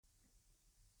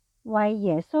為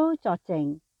耶穌作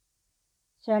證。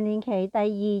常年期第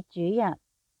二主日，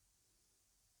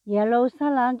耶路撒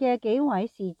冷嘅幾位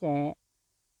使者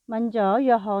問咗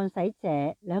若翰洗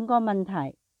者兩個問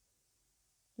題：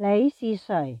你是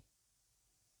誰？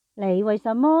你為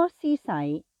什麼施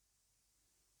洗？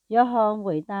若翰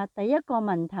回答第一個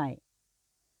問題，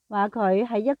話佢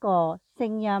係一個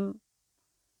聲音；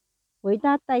回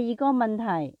答第二個問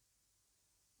題，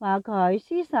話佢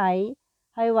施洗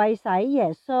係為使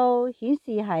耶穌顯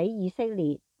示喺以色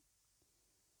列。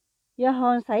若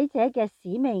翰洗者嘅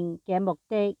使命嘅目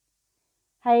的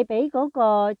係俾嗰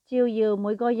個照耀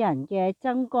每個人嘅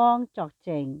真光作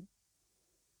證，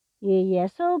而耶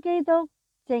穌基督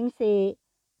正是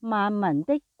萬民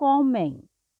的光明。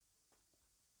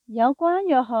有關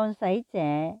若翰洗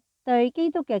者對基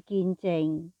督嘅見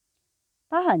證，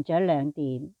包含咗兩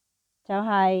點，就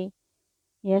係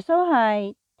耶穌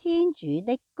係天主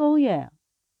的羔羊，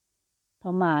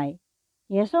同埋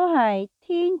耶穌係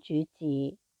天主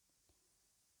子。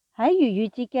喺逾越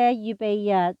節嘅預備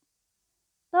日，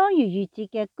當逾越節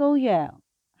嘅羔羊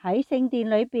喺聖殿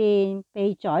裏邊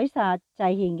被宰殺祭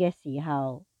獻嘅時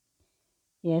候，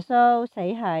耶穌死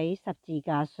喺十字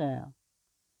架上。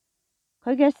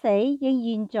佢嘅死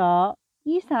應驗咗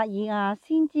依撒意亞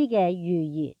先知嘅預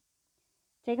言，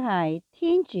即係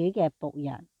天主嘅僕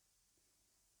人，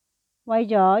為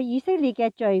咗以色列嘅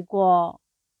罪過，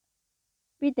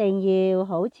必定要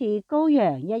好似羔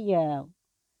羊一樣，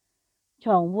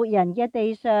從活人嘅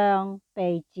地上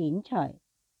被剪除。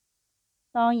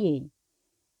當然，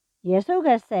耶穌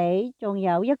嘅死仲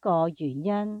有一個原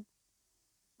因，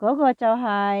嗰個就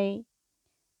係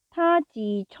他自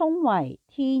充為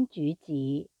天主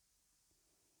子。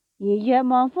而若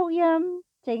望福音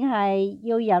正係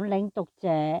要引領讀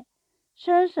者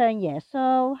相信耶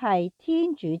穌係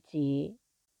天主子。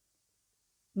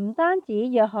唔單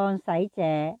止若翰洗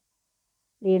者，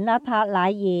連納塔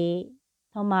乃耳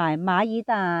同埋瑪爾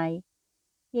大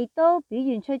亦都表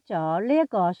現出咗呢一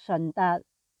個信德，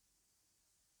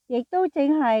亦都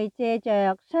正係借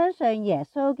着相信耶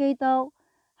穌基督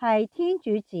係天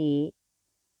主子，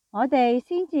我哋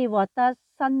先至獲得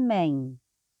生命。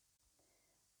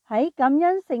喺感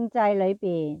恩聖祭裏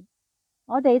邊，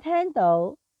我哋聽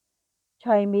到除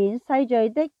免世罪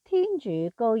的天主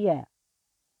羔羊，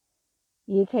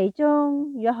而其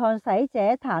中若翰洗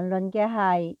者談論嘅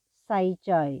係世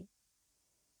罪。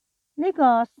呢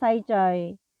個世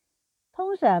罪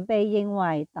通常被認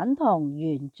為等同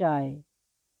原罪，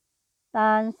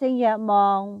但聖若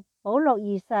望保祿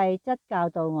二世則教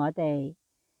導我哋，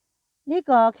呢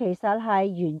個其實係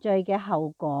原罪嘅後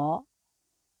果。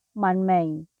文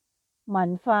明、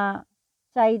文化、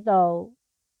制度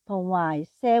同埋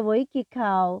社會結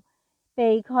構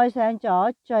被蓋上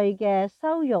咗罪嘅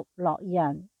羞辱烙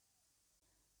印。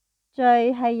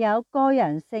罪係有個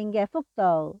人性嘅幅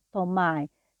度同埋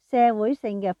社會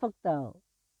性嘅幅度。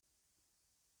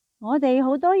我哋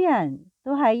好多人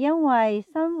都係因為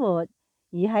生活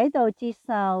而喺度接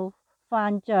受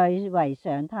犯罪為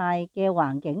常態嘅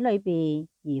環境裏邊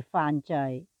而犯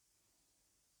罪。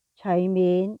除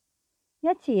免一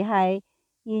詞係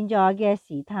現在嘅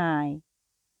時態，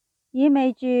意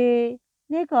味住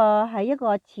呢個係一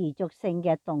個持續性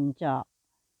嘅動作。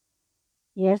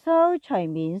耶穌除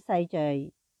免世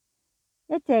罪，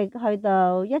一直去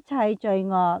到一切罪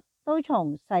惡都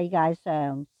從世界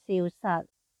上消失。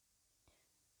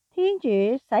天主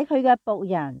使佢嘅僕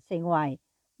人成為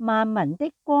萬民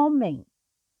的光明，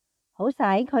好使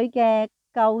佢嘅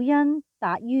救恩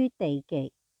達於地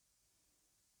極。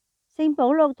聖保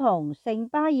祿同聖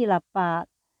巴爾納伯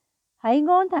喺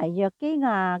安提約基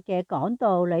亞嘅講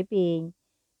道裏邊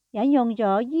引用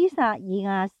咗依撒意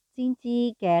亞先知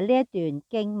嘅呢一段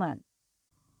經文，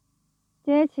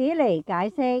借此嚟解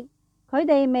釋佢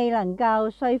哋未能夠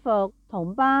說服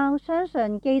同胞相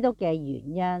信基督嘅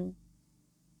原因。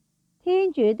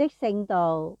天主的聖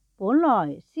道本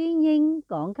來先應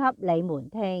講給你們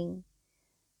聽，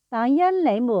但因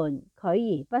你們拒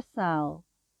而不受，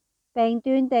並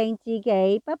斷定自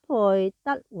己不配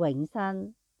得永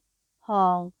生，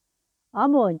看，我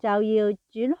們就要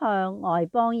轉向外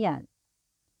邦人，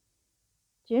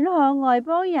宣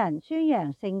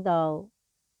揚聖道，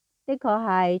的確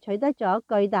係取得咗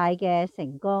巨大嘅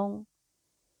成功。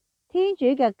天主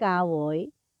嘅教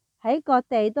會喺各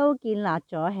地都建立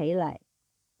咗起嚟，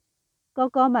各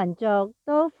個民族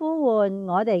都呼喚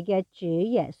我哋嘅主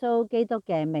耶穌基督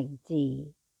嘅名字。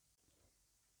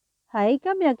喺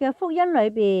今日嘅福音裏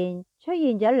邊出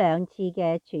現咗兩次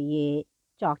嘅詞語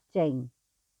作證，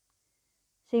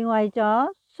成為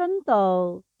咗殉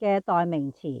道嘅代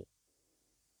名詞。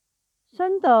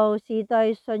殉道是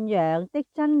對信仰的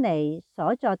真理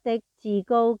所作的至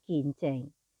高見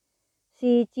證，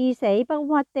是至死不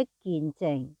屈的見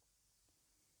證。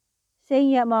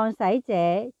聖若望洗者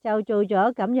就做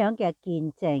咗咁樣嘅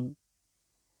見證。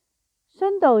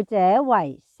殉道者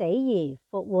為死而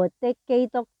復活的基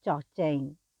督作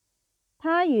證，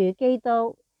他與基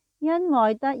督因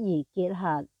愛德而結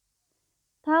合，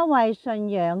他為信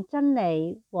仰真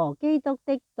理和基督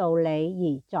的道理而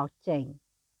作證。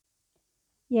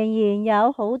仍然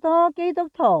有好多基督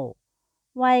徒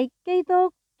為基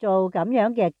督做咁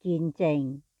樣嘅見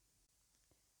證。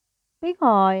迫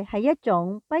害係一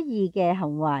種不義嘅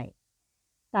行為，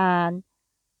但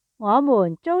我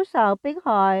們遭受迫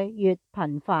害越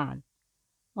頻繁，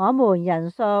我們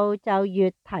人數就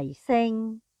越提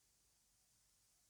升。